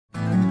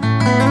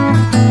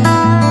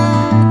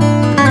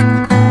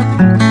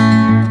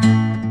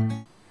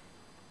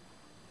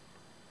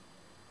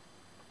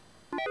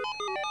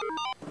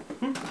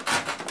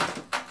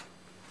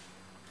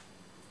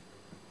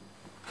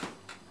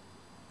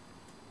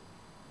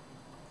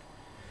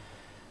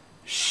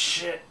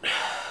shit.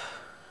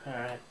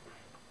 Alright.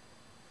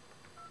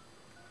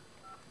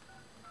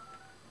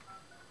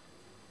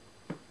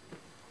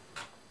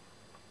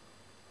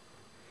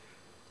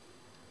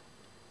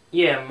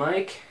 Yeah,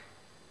 Mike?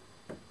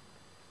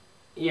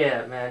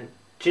 Yeah, man.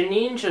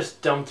 Geneen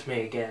just dumped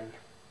me again.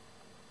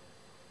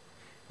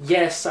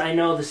 Yes, I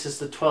know this is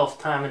the 12th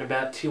time in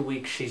about 2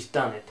 weeks she's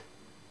done it.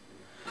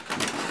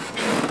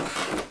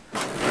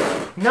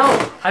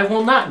 No, I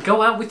will not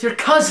go out with your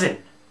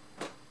cousin.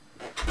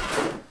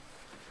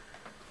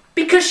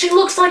 Because she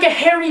looks like a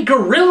hairy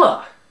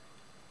gorilla.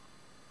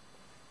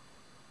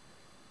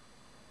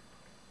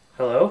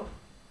 Hello?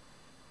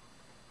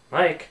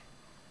 Mike?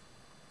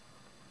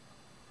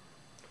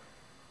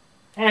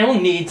 Who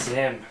needs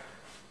him?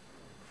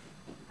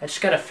 I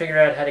just gotta figure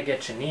out how to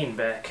get Geneen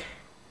back.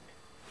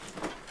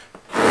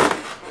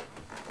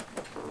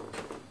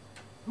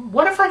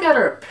 What if I got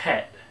her a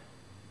pet?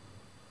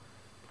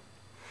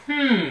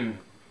 I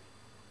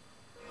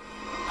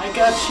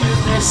got you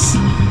this.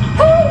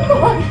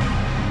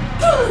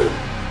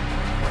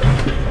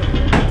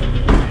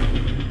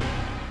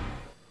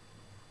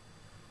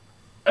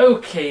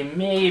 Okay,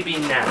 maybe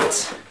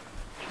not.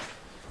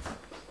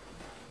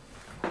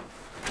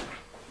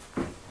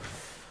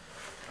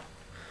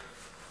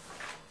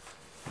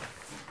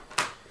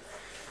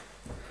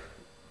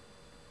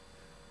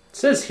 It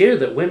says here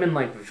that women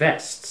like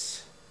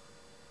vests.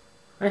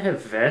 I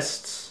have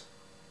vests.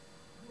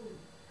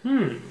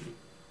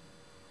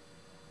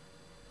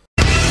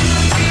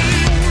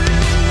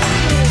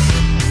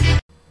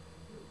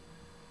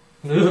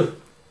 Ugh.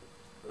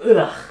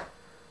 Ugh.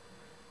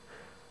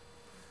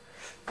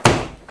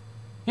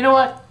 You know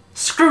what?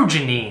 Screw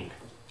Geneen.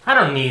 I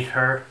don't need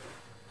her.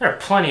 There are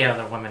plenty of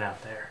other women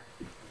out there.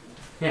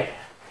 Yeah.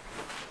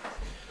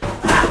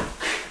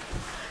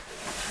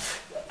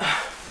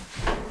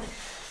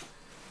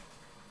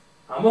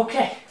 I'm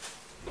okay.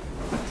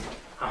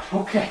 I'm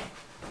okay.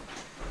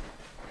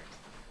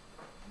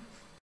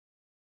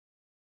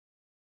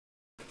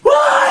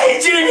 Why,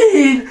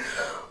 Geneen?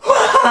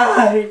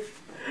 Why?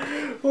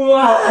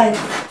 Why?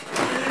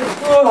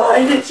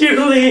 Why did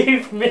you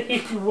leave me?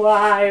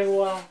 Why?